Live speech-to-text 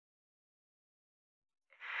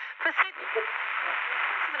For 7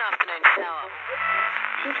 afternoon shower.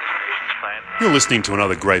 You're listening to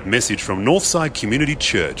another great message from Northside Community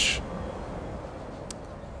Church.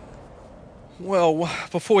 Well,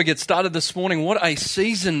 before we get started this morning, what a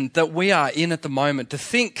season that we are in at the moment. To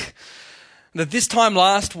think that this time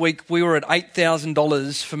last week we were at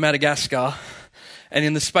 $8,000 for Madagascar, and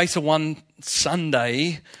in the space of one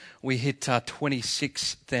Sunday we hit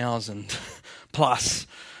 26,000 plus.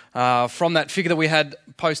 From that figure that we had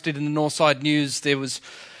posted in the Northside News, there was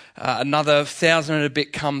another 1,000 and a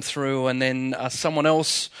bit come through, and then someone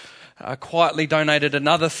else quietly donated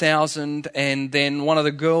another 1,000, and then one of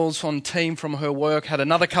the girls on team from her work had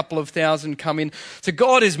another couple of thousand come in. So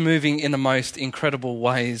God is moving in the most incredible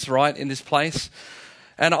ways, right, in this place.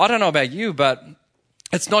 And I don't know about you, but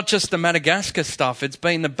it's not just the Madagascar stuff. It's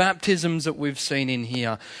been the baptisms that we've seen in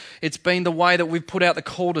here. It's been the way that we've put out the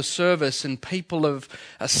call to service, and people have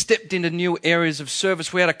stepped into new areas of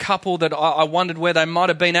service. We had a couple that I wondered where they might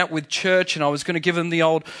have been at with church, and I was going to give them the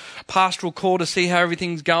old pastoral call to see how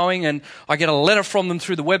everything's going. And I get a letter from them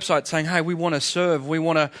through the website saying, "Hey, we want to serve. We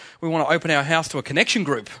want to open our house to a connection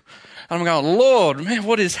group." And I'm going, Lord, man,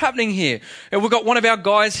 what is happening here? And we've got one of our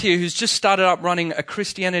guys here who's just started up running a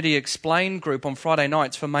Christianity Explained group on Friday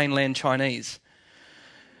nights for mainland Chinese.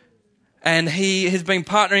 And he has been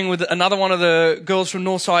partnering with another one of the girls from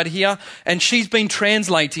Northside here, and she's been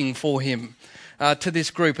translating for him to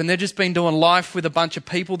this group. And they've just been doing life with a bunch of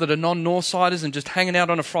people that are non-Northsiders and just hanging out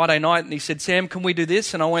on a Friday night. And he said, "Sam, can we do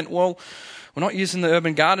this?" And I went, "Well, we're not using the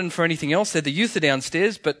urban garden for anything else. The youth are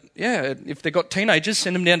downstairs, but yeah, if they've got teenagers,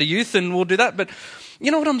 send them down to youth and we'll do that." But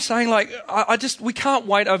you know what I'm saying? Like, we can't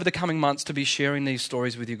wait over the coming months to be sharing these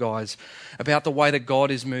stories with you guys about the way that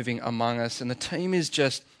God is moving among us. And the team is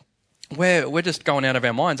just, we're just going out of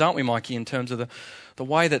our minds, aren't we, Mikey, in terms of the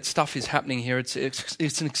way that stuff is happening here. It's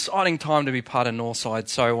an exciting time to be part of Northside.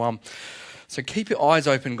 So keep your eyes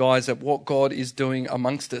open, guys, at what God is doing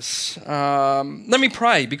amongst us. Let me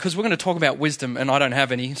pray, because we're going to talk about wisdom, and I don't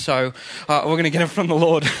have any, so we're going to get it from the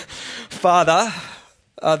Lord. Father,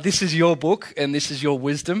 this is your book, and this is your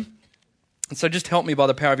wisdom. And so just help me by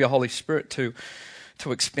the power of your Holy Spirit to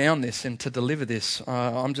expound this and to deliver this.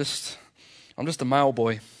 I'm just a mail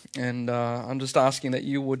boy, and I'm just asking that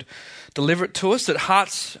you would deliver it to us, that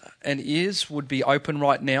hearts and ears would be open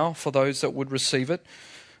right now for those that would receive it.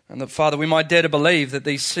 And that, Father, we might dare to believe that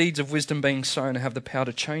these seeds of wisdom being sown have the power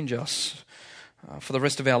to change us for the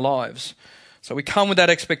rest of our lives. So we come with that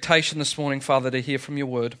expectation this morning, Father, to hear from your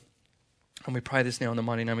word. And we pray this now in the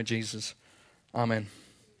mighty name of Jesus. Amen.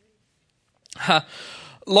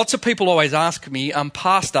 Lots of people always ask me,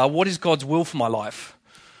 Pastor, what is God's will for my life?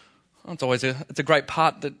 It's a great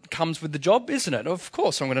part that comes with the job, isn't it? Of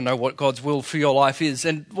course I'm going to know what God's will for your life is.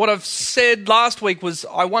 And what I've said last week was,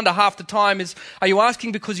 I wonder half the time is, are you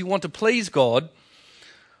asking because you want to please God?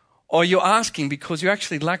 Or are you asking because you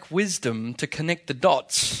actually lack wisdom to connect the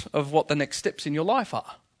dots of what the next steps in your life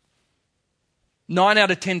are? 9 out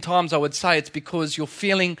of 10 times I would say it's because you're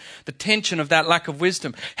feeling the tension of that lack of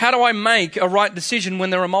wisdom. How do I make a right decision when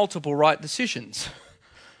there are multiple right decisions?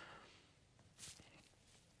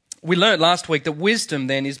 We learned last week that wisdom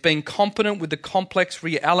then is being competent with the complex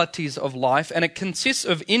realities of life, and it consists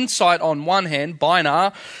of insight on one hand,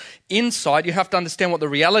 binar, insight. You have to understand what the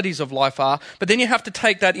realities of life are, but then you have to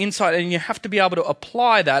take that insight and you have to be able to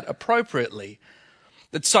apply that appropriately.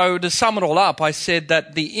 So to sum it all up, I said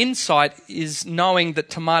that the insight is knowing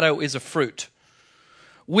that tomato is a fruit.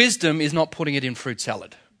 Wisdom is not putting it in fruit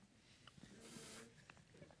salad.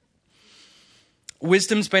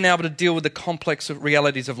 Wisdom's been able to deal with the complex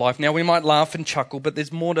realities of life. Now, we might laugh and chuckle, but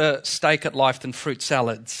there's more to stake at life than fruit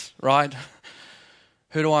salads, right?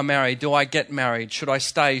 Who do I marry? Do I get married? Should I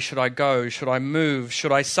stay? Should I go? Should I move?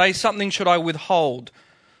 Should I say something? Should I withhold?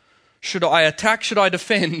 Should I attack? Should I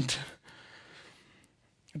defend?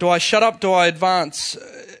 Do I shut up? Do I advance?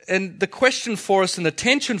 And the question for us and the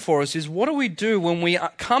tension for us is, what do we do when we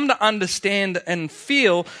come to understand and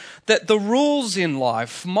feel that the rules in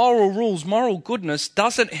life, moral rules, moral goodness,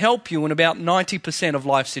 doesn't help you in about 90% of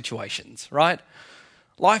life situations, right?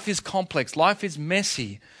 Life is complex. Life is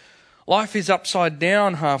messy. Life is upside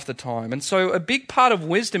down half the time. And so a big part of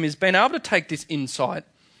wisdom is being able to take this insight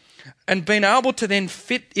and being able to then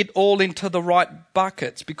fit it all into the right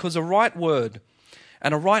buckets, because a right word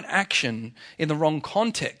and a right action in the wrong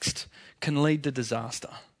context can lead to disaster.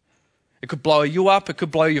 It could blow you up. It could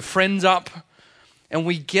blow your friends up. And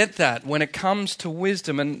we get that when it comes to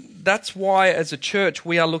wisdom. And that's why, as a church,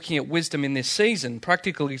 we are looking at wisdom in this season.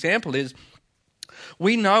 Practical example is,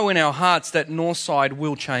 we know in our hearts that Northside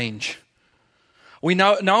will change. We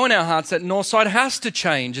know in our hearts that Northside has to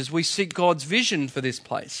change as we seek God's vision for this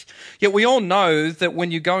place. Yet we all know that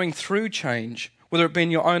when you're going through change, whether it be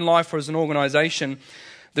in your own life or as an organisation,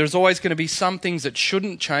 there's always going to be some things that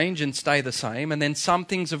shouldn't change and stay the same, and then some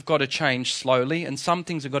things have got to change slowly, and some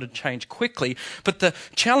things have got to change quickly. But the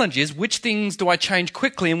challenge is, which things do I change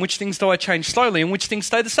quickly, and which things do I change slowly, and which things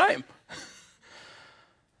stay the same?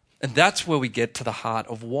 And that's where we get to the heart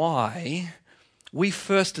of why we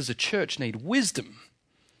first as a church need wisdom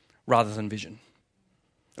rather than vision.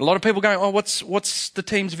 A lot of people going, what's the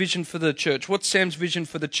team's vision for the church? What's Sam's vision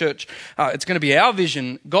for the church? It's going to be our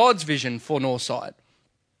vision, God's vision for Northside.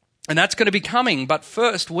 And that's going to be coming. But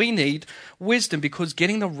first we need wisdom, because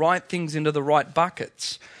getting the right things into the right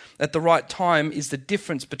buckets at the right time is the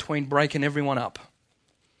difference between breaking everyone up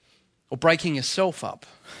or breaking yourself up,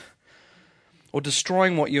 or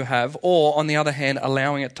destroying what you have, or, on the other hand,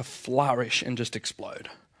 allowing it to flourish and just explode.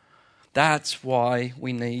 That's why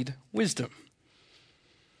we need wisdom.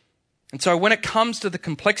 And so when it comes to the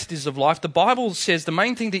complexities of life, the Bible says the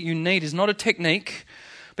main thing that you need is not a technique,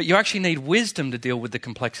 but you actually need wisdom to deal with the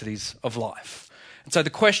complexities of life. And so the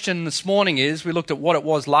question this morning is, we looked at what it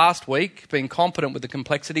was last week, being competent with the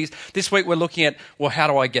complexities. This week we're looking at, well, how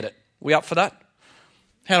do I get it? We up for that?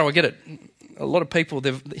 How do I get it? A lot of people,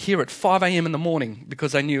 they're here at 5 a.m. in the morning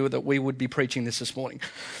because they knew that we would be preaching this morning.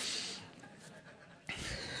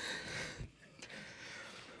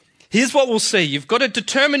 Here's what we'll see. You've got to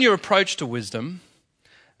determine your approach to wisdom.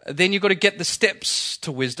 Then you've got to get the steps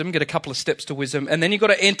to wisdom, get a couple of steps to wisdom. And then you've got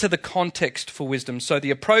to enter the context for wisdom. So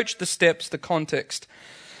the approach, the steps, the context.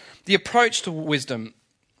 The approach to wisdom.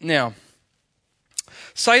 Now,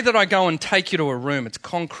 say that I go and take you to a room. It's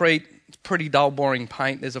concrete. It's pretty dull, boring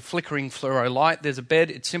paint. There's a flickering fluoro light. There's a bed.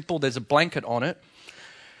 It's simple. There's a blanket on it.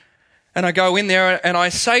 And I go in there and I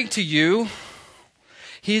say to you,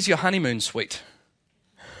 here's your honeymoon suite.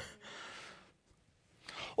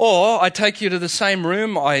 Or I take you to the same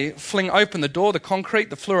room. I fling open the door, the concrete,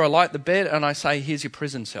 the fluoro light, the bed, and I say, here's your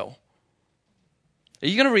prison cell. Are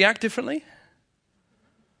you going to react differently?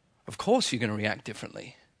 Of course you're going to react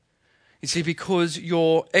differently. You see, because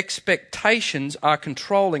your expectations are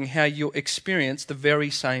controlling how you experience the very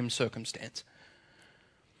same circumstance.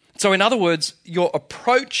 So in other words, your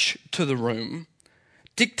approach to the room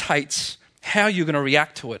dictates how you're going to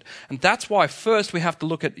react to it. And that's why first we have to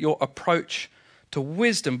look at your approach to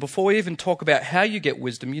wisdom. Before we even talk about how you get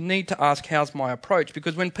wisdom, you need to ask, how's my approach?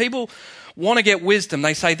 Because when people want to get wisdom,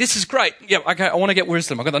 they say, this is great. Yeah, okay, I want to get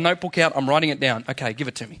wisdom. I've got the notebook out. I'm writing it down. Okay, give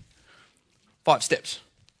it to me. 5 steps.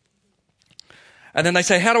 And then they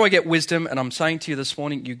say, how do I get wisdom? And I'm saying to you this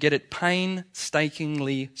morning, you get it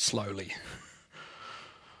painstakingly slowly.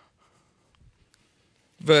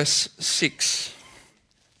 Verse 6,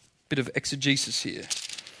 bit of exegesis here.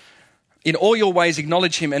 In all your ways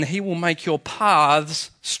acknowledge him, and he will make your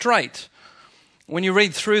paths straight. When you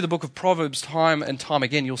read through the book of Proverbs time and time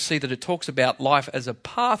again, you'll see that it talks about life as a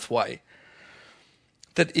pathway.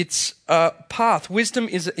 That it's a path. Wisdom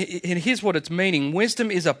is, and here's what it's meaning.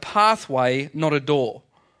 Wisdom is a pathway, not a door.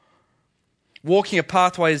 Walking a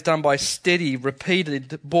pathway is done by steady,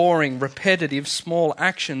 repeated, boring, repetitive, small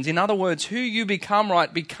actions. In other words, who you become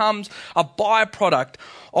becomes a byproduct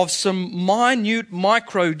of some minute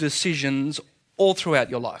micro decisions all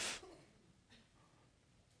throughout your life.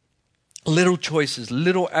 Little choices,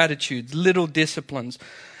 little attitudes, little disciplines.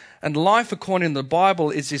 And life, according to the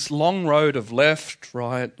Bible, is this long road of left,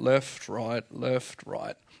 right, left, right, left,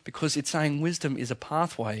 right. Because it's saying wisdom is a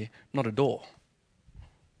pathway, not a door.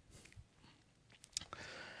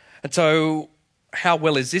 And so how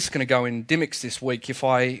well is this going to go in Dymocks this week if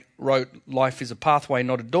I wrote life is a pathway,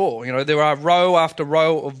 not a door? You know, there are row after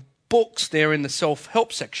row of books there in the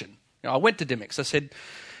self-help section. You know, I went to Dymocks. I said,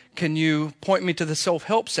 can you point me to the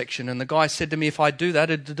self-help section? And the guy said to me, if I do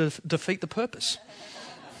that, it'd defeat the purpose.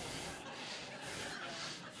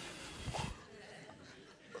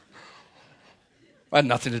 I had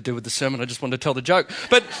nothing to do with the sermon. I just wanted to tell the joke.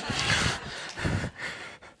 But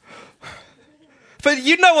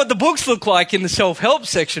you know what the books look like in the self-help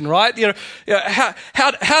section, right? You know,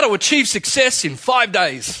 how to achieve success in 5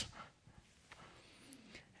 days.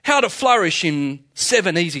 How to flourish in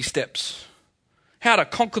 7 easy steps. How to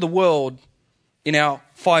conquer the world in our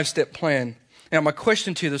 5-step plan. Now, my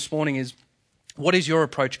question to you this morning is, what is your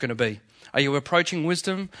approach going to be? Are you approaching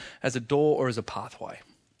wisdom as a door or as a pathway?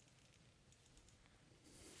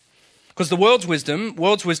 Because the world's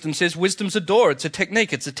wisdom says wisdom's a door, it's a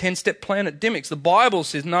technique, it's a 10-step plan at Dymocks. The Bible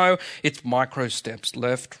says no, it's micro steps,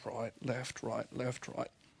 left, right, left, right, left,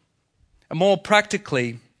 right. And more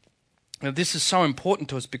practically, Now, this is so important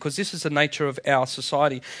to us because this is the nature of our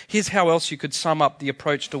society. Here's how else you could sum up the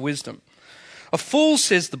approach to wisdom. A fool,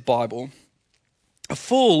 says the Bible, a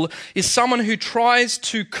fool is someone who tries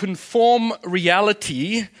to conform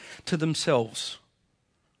reality to themselves.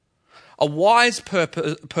 A wise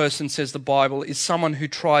person, says the Bible, is someone who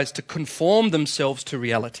tries to conform themselves to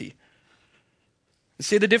reality. You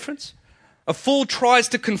see the difference? A fool tries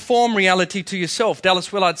to conform reality to yourself.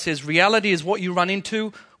 Dallas Willard says, reality is what you run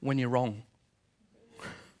into when you're wrong.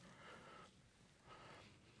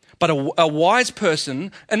 But a wise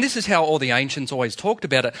person, and this is how all the ancients always talked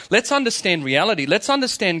about it, let's understand reality. Let's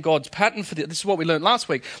understand God's pattern for this. This is what we learned last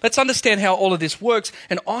week. Let's understand how all of this works,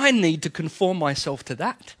 and I need to conform myself to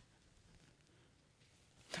that.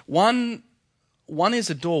 One is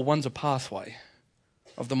a door, one's a pathway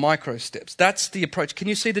of the micro steps. That's the approach. Can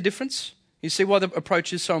you see the difference? You see why the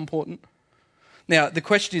approach is so important? Now, the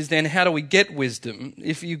question is then, how do we get wisdom?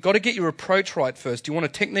 If you've got to get your approach right first, do you want a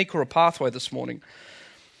technique or a pathway this morning?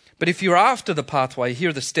 But if you're after the pathway, here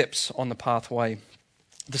are the steps on the pathway,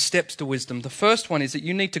 the steps to wisdom. The first one is that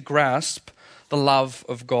you need to grasp the love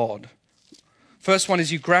of God. First one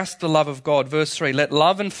is you grasp the love of God. Verse 3, let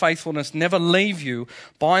love and faithfulness never leave you.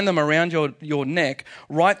 Bind them around your neck.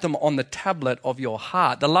 Write them on the tablet of your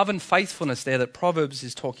heart. The love and faithfulness there that Proverbs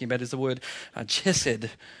is talking about is the word chesed.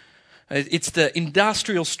 It's the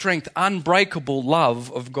industrial strength, unbreakable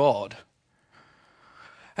love of God.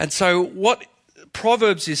 And so what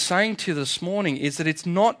Proverbs is saying to you this morning is that it's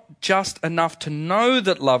not just enough to know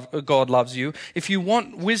that God loves you. If you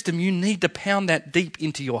want wisdom, you need to pound that deep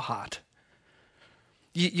into your heart.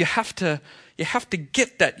 You have to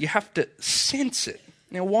get that. You have to sense it.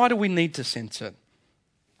 Now, why do we need to sense it?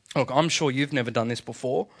 Look, I'm sure you've never done this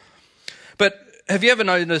before. But have you ever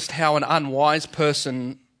noticed how an unwise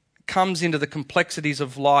person comes into the complexities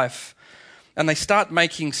of life and they start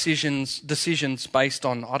making decisions based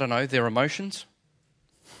on, I don't know, their emotions?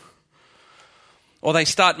 Or they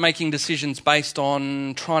start making decisions based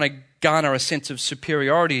on trying to garner a sense of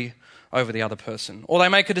superiority over the other person. Or they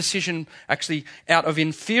make a decision actually out of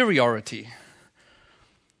inferiority.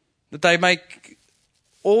 That they make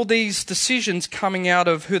all these decisions coming out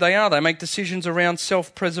of who they are. They make decisions around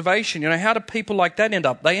self-preservation. You know, how do people like that end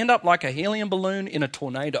up? They end up like a helium balloon in a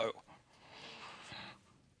tornado.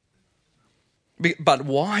 But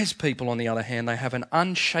wise people, on the other hand, they have an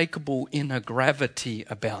unshakable inner gravity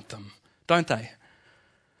about them, don't they?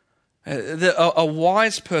 A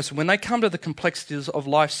wise person, when they come to the complexities of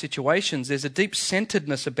life situations, there's a deep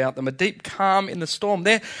centeredness about them, a deep calm in the storm.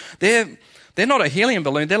 They're not a helium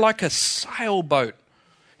balloon. They're like a sailboat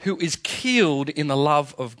who is keeled in the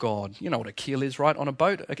love of God. You know what a keel is, right, on a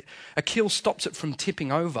boat? A keel stops it from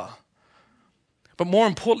tipping over. But more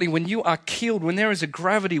importantly, when you are keeled, when there is a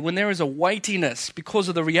gravity, when there is a weightiness because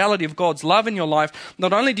of the reality of God's love in your life,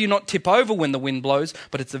 not only do you not tip over when the wind blows,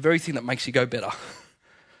 but it's the very thing that makes you go better.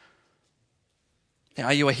 Now,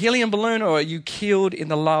 are you a helium balloon or are you keeled in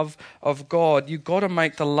the love of God? You've got to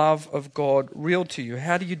make the love of God real to you.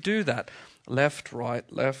 How do you do that? Left, right,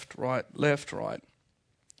 left, right, left, right.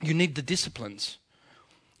 You need the disciplines.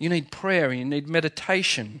 You need prayer, you need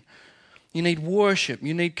meditation, you need worship,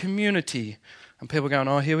 you need community. And people are going,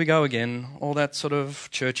 oh, here we go again, all that sort of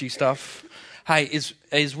churchy stuff. Hey,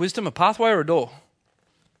 is wisdom a pathway or a door?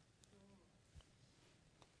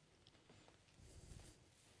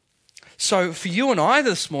 So for you and I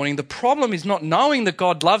this morning, the problem is not knowing that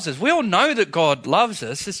God loves us. We all know that God loves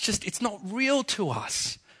us. It's not real to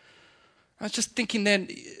us. I was just thinking then,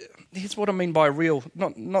 here's what I mean by real,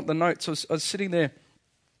 not the notes. I was sitting there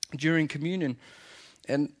during communion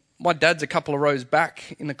and my dad's a couple of rows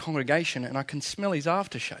back in the congregation and I can smell his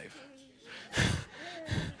aftershave.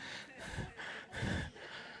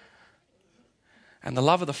 And the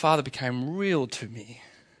love of the Father became real to me.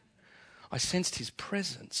 I sensed his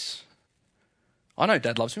presence. I know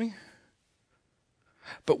Dad loves me.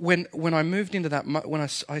 But when I moved into that, when I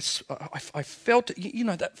felt, you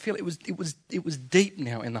know, that feel, it was deep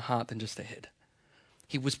now in the heart than just the head.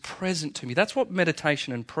 He was present to me. That's what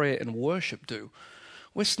meditation and prayer and worship do.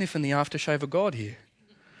 We're sniffing the aftershave of God here.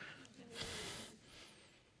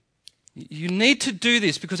 You need to do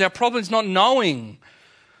this because our problem is not knowing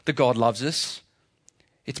that God loves us.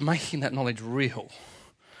 It's making that knowledge real.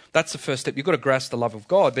 That's the first step. You've got to grasp the love of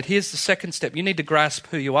God. But here's the second step. You need to grasp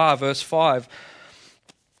who you are. Verse 5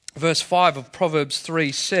 of Proverbs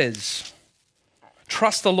 3 says,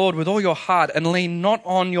 trust the Lord with all your heart and lean not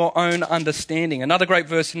on your own understanding. Another great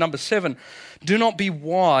verse in number 7, do not be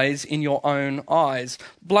wise in your own eyes.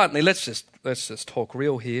 Bluntly, let's just talk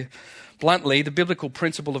real here. Bluntly, the biblical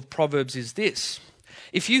principle of Proverbs is this.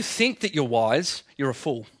 If you think that you're wise, you're a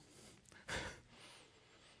fool.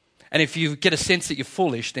 And if you get a sense that you're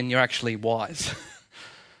foolish, then you're actually wise.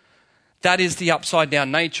 That is the upside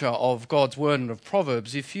down nature of God's word and of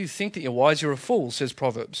Proverbs. If you think that you're wise, you're a fool, says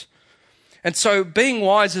Proverbs. And so being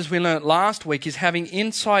wise, as we learnt last week, is having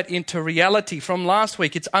insight into reality. From last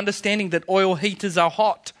week, it's understanding that oil heaters are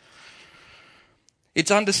hot. It's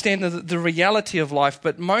understanding the reality of life,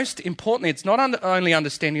 but most importantly, it's not only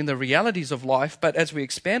understanding the realities of life, but as we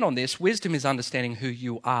expand on this, wisdom is understanding who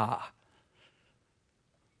you are.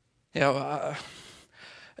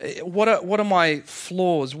 What are my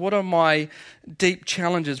flaws? What are my deep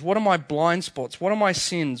challenges? What are my blind spots? What are my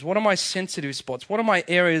sins? What are my sensitive spots? What are my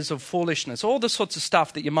areas of foolishness? All the sorts of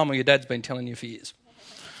stuff that your mum or your dad's been telling you for years.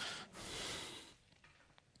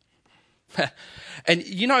 And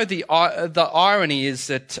you know, the irony is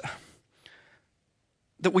that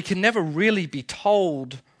we can never really be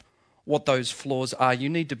told what those flaws are. You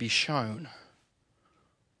need to be shown.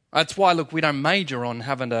 That's why, look, we don't major on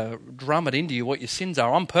having to drum it into you what your sins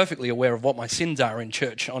are. I'm perfectly aware of what my sins are in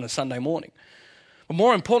church on a Sunday morning. But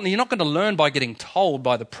more importantly, you're not going to learn by getting told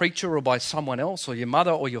by the preacher or by someone else or your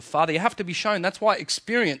mother or your father. You have to be shown. That's why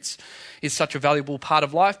experience is such a valuable part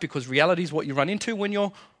of life, because reality is what you run into when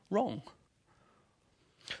you're wrong.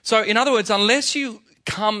 So in other words, unless you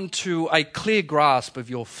come to a clear grasp of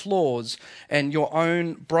your flaws and your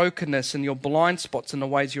own brokenness and your blind spots and the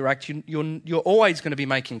ways you act, you're always going to be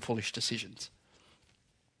making foolish decisions.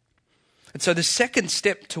 And so the second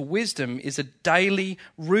step to wisdom is a daily,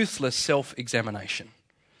 ruthless self-examination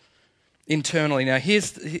internally. Now,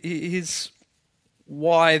 here's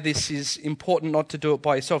why this is important not to do it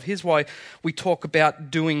by yourself. Here's why we talk about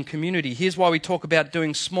doing community. Here's why we talk about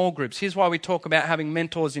doing small groups. Here's why we talk about having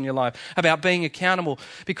mentors in your life, about being accountable,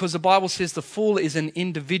 because the Bible says the fool is an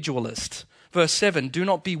individualist. Verse 7, do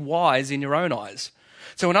not be wise in your own eyes.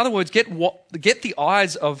 So in other words, get the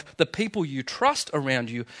eyes of the people you trust around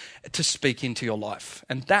you to speak into your life.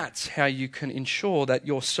 And that's how you can ensure that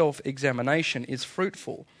your self-examination is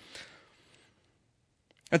fruitful.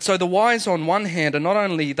 And so the wise, on one hand, not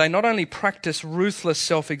only practice ruthless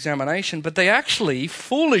self-examination, but they actually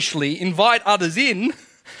foolishly invite others in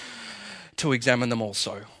to examine them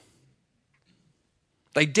also.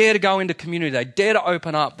 They dare to go into community. They dare to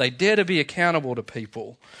open up. They dare to be accountable to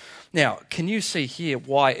people. Now, can you see here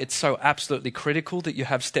why it's so absolutely critical that you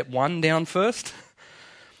have step 1 down first?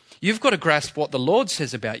 You've got to grasp what the Lord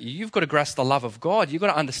says about you. You've got to grasp the love of God. You've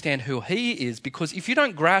got to understand who He is, because if you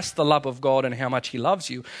don't grasp the love of God and how much He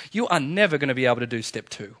loves you, you are never going to be able to do step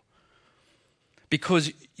 2.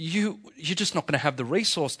 Because you're just not going to have the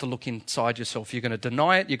resource to look inside yourself. You're going to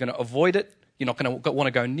deny it. You're going to avoid it. You're not going to want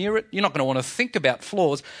to go near it. You're not going to want to think about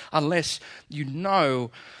flaws unless you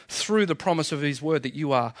know through the promise of His word that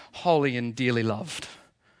you are holy and dearly loved,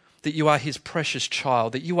 that you are His precious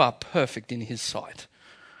child, that you are perfect in His sight.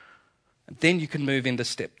 Then you can move into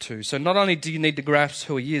step 2. So not only do you need to grasp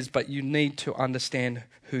who He is, but you need to understand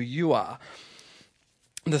who you are.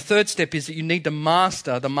 And the third step is that you need to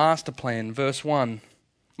master the master plan. Verse 1.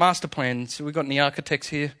 Master plan. So we've got any architects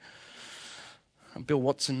here? Bill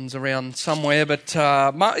Watson's around somewhere. But,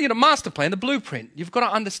 master plan, the blueprint. You've got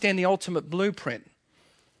to understand the ultimate blueprint.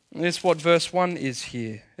 And that's what verse 1 is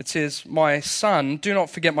here. It says, my son, do not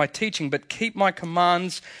forget my teaching, but keep my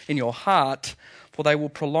commands in your heart, for they will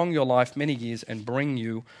prolong your life many years and bring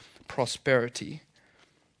you prosperity.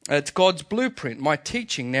 It's God's blueprint, my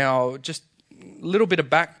teaching. Now, just a little bit of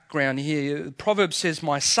background here. Proverbs says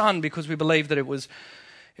my son, because we believe that it was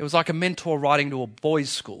like a mentor writing to a boys'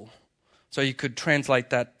 school. So you could translate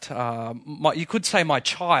that, you could say my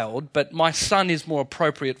child, but my son is more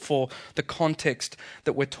appropriate for the context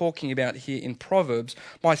that we're talking about here in Proverbs.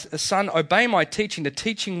 My son, obey my teaching. The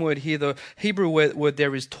teaching word here, the Hebrew word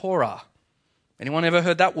there is Torah. Anyone ever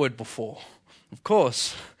heard that word before? Of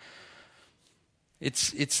course.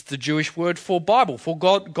 It's the Jewish word for Bible, for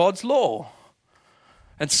God's law.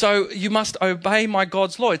 And so you must obey my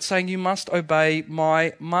God's law. It's saying you must obey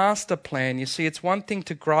my master plan. You see, it's one thing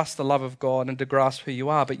to grasp the love of God and to grasp who you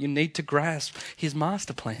are, but you need to grasp His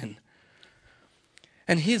master plan.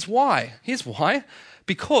 And here's why.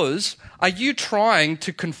 Because are you trying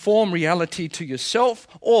to conform reality to yourself,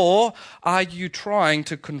 or are you trying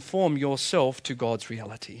to conform yourself to God's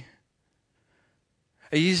reality?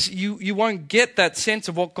 You won't get that sense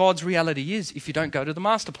of what God's reality is if you don't go to the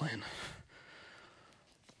master plan.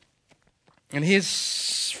 And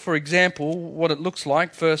here's, for example, what it looks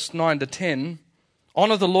like, verse 9 to 10.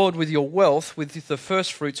 Honor the Lord with your wealth, with the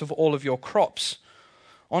first fruits of all of your crops.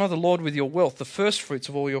 Honor the Lord with your wealth, the first fruits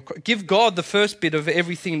of all your crops. Give God the first bit of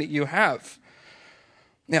everything that you have.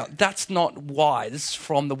 Now, that's not wise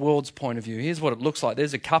from the world's point of view. Here's what it looks like.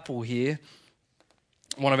 There's a couple here.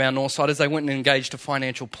 one of our Northsiders, they went and engaged a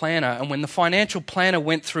financial planner. And when the financial planner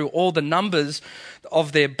went through all the numbers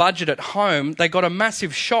of their budget at home, they got a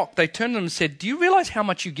massive shock. They turned to them and said, "Do you realize how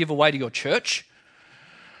much you give away to your church?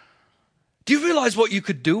 Do you realize what you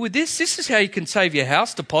could do with this? This is how you can save your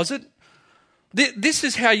house deposit. This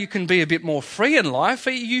is how you can be a bit more free in life.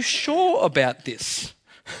 Are you sure about this?"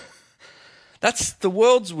 That's the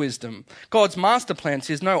world's wisdom. God's master plan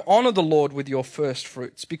says, no, honour the Lord with your first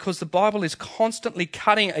fruits, because the Bible is constantly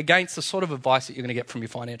cutting against the sort of advice that you're going to get from your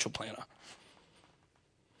financial planner.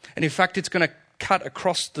 And in fact, it's going to cut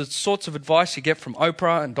across the sorts of advice you get from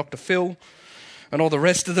Oprah and Dr. Phil and all the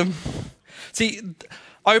rest of them. See,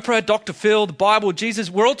 Oprah, Dr. Phil, the Bible,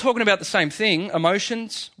 Jesus, we're all talking about the same thing: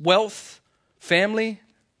 emotions, wealth, family.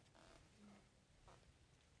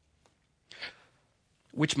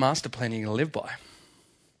 Which master plan are you going to live by?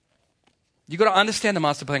 You've got to understand the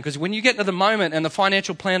master plan, because when you get to the moment and the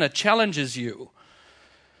financial planner challenges you,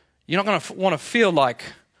 you're not going to want to feel like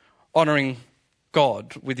honouring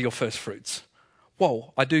God with your first fruits.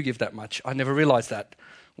 Whoa, I do give that much. I never realised that.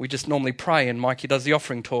 We just normally pray and Mikey does the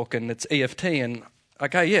offering talk and it's EFT and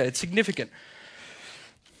okay, yeah, it's significant.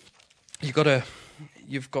 You've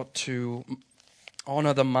got to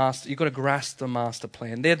honour the master. You've got to grasp the master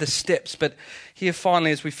plan. They're the steps. But here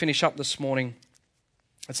finally, as we finish up this morning,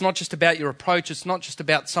 it's not just about your approach. It's not just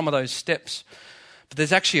about some of those steps. But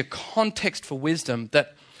there's actually a context for wisdom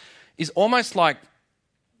that is almost like,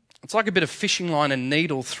 it's like a bit of fishing line and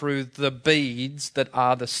needle through the beads that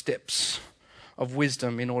are the steps of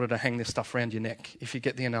wisdom in order to hang this stuff around your neck, if you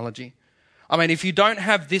get the analogy. I mean, if you don't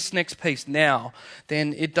have this next piece now,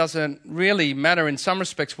 then it doesn't really matter in some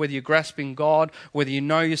respects whether you're grasping God, whether you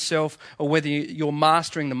know yourself, or whether you're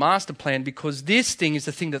mastering the master plan, because this thing is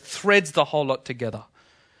the thing that threads the whole lot together.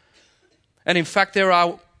 And in fact, there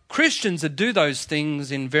are Christians that do those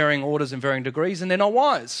things in varying orders and varying degrees, and they're not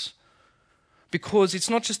wise. Because it's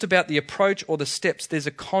not just about the approach or the steps. There's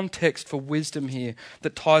a context for wisdom here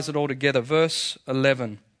that ties it all together. Verse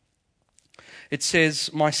 11. It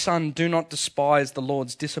says, "My son, do not despise the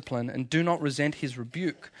Lord's discipline and do not resent his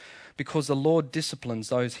rebuke, because the Lord disciplines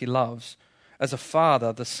those he loves. As a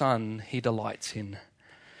father, the son he delights in."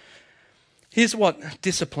 Here's what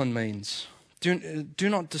discipline means. Do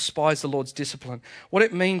not despise the Lord's discipline. What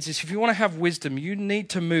it means is, if you want to have wisdom, you need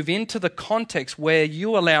to move into the context where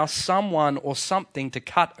you allow someone or something to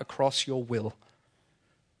cut across your will.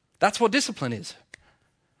 That's what discipline is.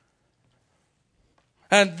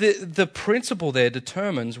 And the principle there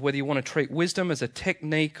determines whether you want to treat wisdom as a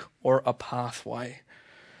technique or a pathway.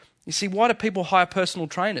 You see, why do people hire personal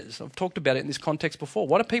trainers? I've talked about it in this context before.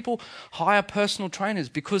 Why do people hire personal trainers?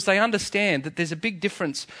 Because they understand that there's a big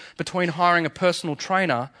difference between hiring a personal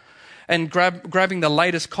trainer and grabbing the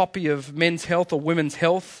latest copy of Men's Health or Women's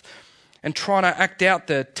Health and trying to act out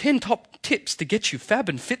the 10 top tips to get you fab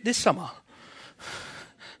and fit this summer.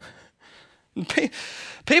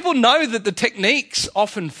 People know that the techniques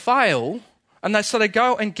often fail, and so they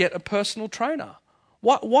go and get a personal trainer.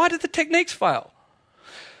 Why do the techniques fail?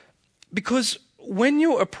 Because when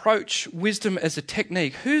you approach wisdom as a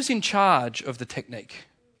technique, who's in charge of the technique?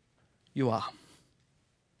 You are.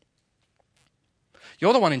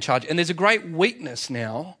 You're the one in charge. And there's a great weakness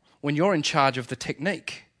now when you're in charge of the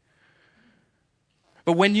technique.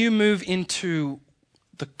 But when you move into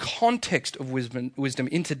the context of wisdom,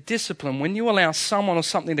 into discipline, when you allow someone or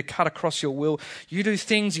something to cut across your will, you do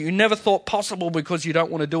things you never thought possible because you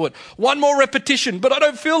don't want to do it. One more repetition, but I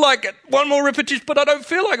don't feel like it. One more repetition, but I don't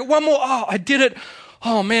feel like it. One more, oh, I did it.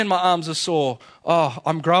 Oh man, my arms are sore. Oh,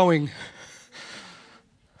 I'm growing.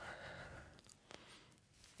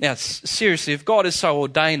 Now, seriously, if God has so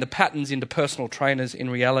ordained the patterns into personal trainers in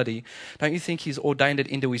reality, don't you think he's ordained it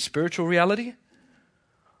into his spiritual reality?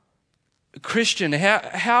 Christian,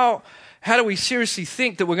 how do we seriously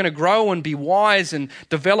think that we're going to grow and be wise and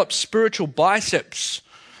develop spiritual biceps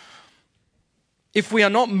if we are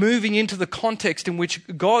not moving into the context in which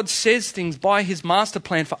God says things by his master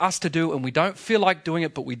plan for us to do and we don't feel like doing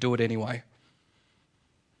it, but we do it anyway?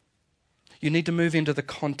 You need to move into the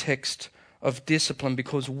context of discipline,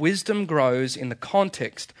 because wisdom grows in the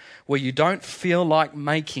context where you don't feel like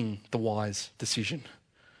making the wise decision.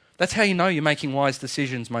 That's how you know you're making wise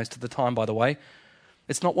decisions most of the time, by the way.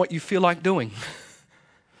 It's not what you feel like doing.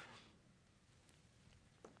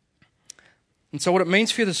 And so what it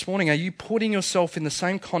means for you this morning, are you putting yourself in the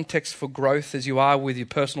same context for growth as you are with your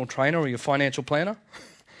personal trainer or your financial planner?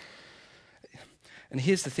 And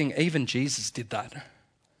here's the thing, even Jesus did that,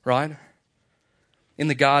 right? In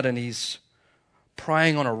the garden, he's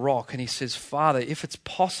praying on a rock and he says, "Father, if it's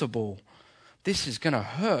possible, this is going to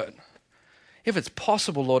hurt. If it's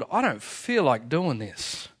possible, Lord, I don't feel like doing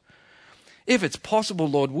this. If it's possible,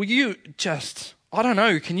 Lord, will you just, I don't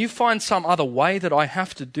know, can you find some other way that I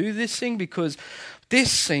have to do this thing? Because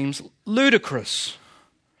this seems ludicrous.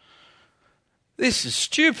 This is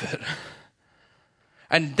stupid.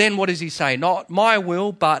 And then what does he say? Not my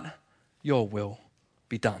will, but your will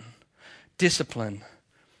be done. Discipline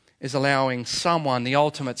is allowing someone, the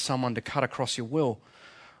ultimate someone, to cut across your will.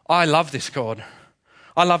 I love this God.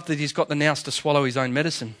 I love that he's got the nous to swallow his own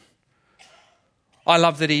medicine. I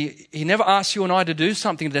love that he never asks you and I to do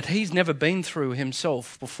something that he's never been through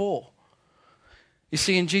himself before. You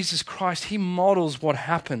see, in Jesus Christ, he models what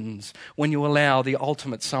happens when you allow the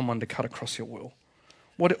ultimate someone to cut across your will.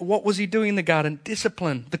 What was he doing in the garden?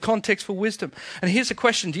 Discipline, the context for wisdom. And here's the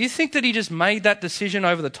question. Do you think that he just made that decision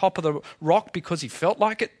over the top of the rock because he felt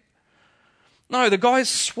like it? No, the guy's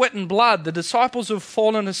sweating blood. The disciples have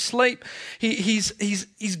fallen asleep. He's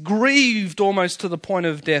grieved almost to the point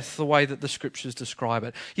of death, the way that the scriptures describe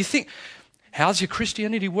it. You think, how's your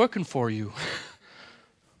Christianity working for you?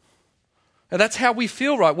 And that's how we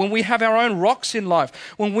feel, right? When we have our own rocks in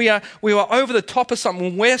life, when we are over the top of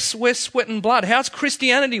something, when we're sweating blood, how's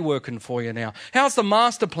Christianity working for you now? How's the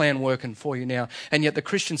master plan working for you now? And yet the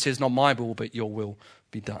Christian says, not my will, but your will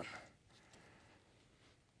be done.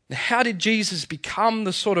 How did Jesus become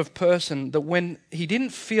the sort of person that when he didn't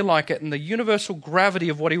feel like it and the universal gravity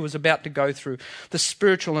of what he was about to go through, the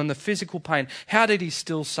spiritual and the physical pain, how did he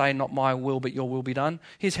still say, not my will, but your will be done?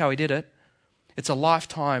 Here's how he did it. It's a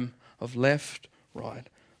lifetime of left, right,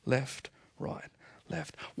 left, right,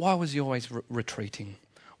 left. Why was he always retreating?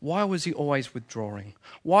 Why was he always withdrawing?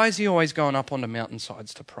 Why is he always going up onto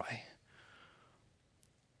mountainsides to pray?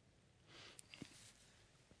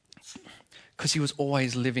 Because he was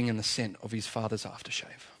always living in the scent of his father's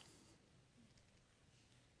aftershave.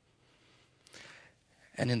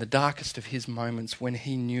 And in the darkest of his moments, when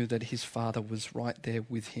he knew that his father was right there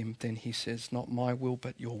with him, then he says, not my will,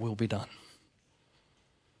 but your will be done.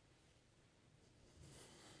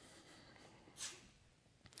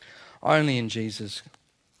 Only in Jesus,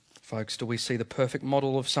 folks, do we see the perfect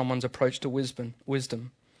model of someone's approach to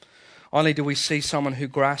wisdom. Only do we see someone who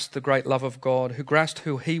grasped the great love of God, who grasped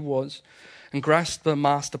who he was, and grasped the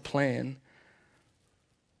master plan,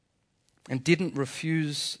 and didn't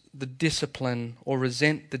refuse the discipline or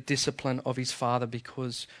resent the discipline of his father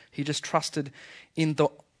because he just trusted in the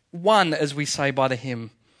one, as we say by the hymn,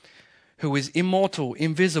 who is immortal,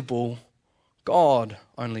 invisible, God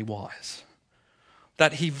only wise.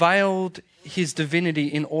 That he veiled his divinity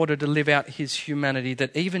in order to live out his humanity,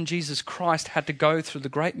 that even Jesus Christ had to go through the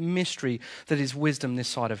great mystery that is wisdom this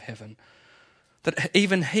side of heaven. That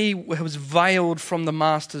even he was veiled from the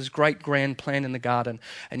master's great grand plan in the garden,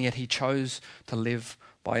 and yet he chose to live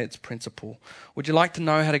by its principle. Would you like to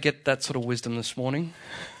know how to get that sort of wisdom this morning?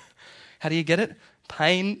 How do you get it?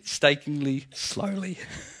 Painstakingly slowly.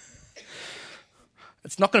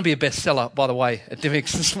 It's not going to be a bestseller, by the way, at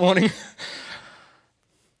Divix this morning.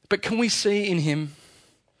 But can we see in him,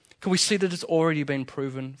 can we see that it's already been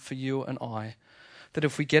proven for you and I, that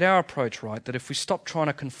if we get our approach right, that if we stop trying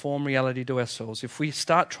to conform reality to ourselves, if we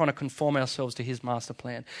start trying to conform ourselves to his master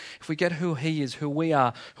plan, if we get who he is, who we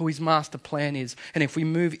are, who his master plan is, and if we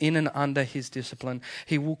move in and under his discipline,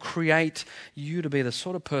 he will create you to be the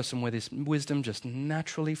sort of person where this wisdom just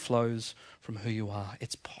naturally flows from who you are.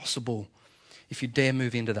 It's possible if you dare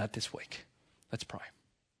move into that this week. Let's pray.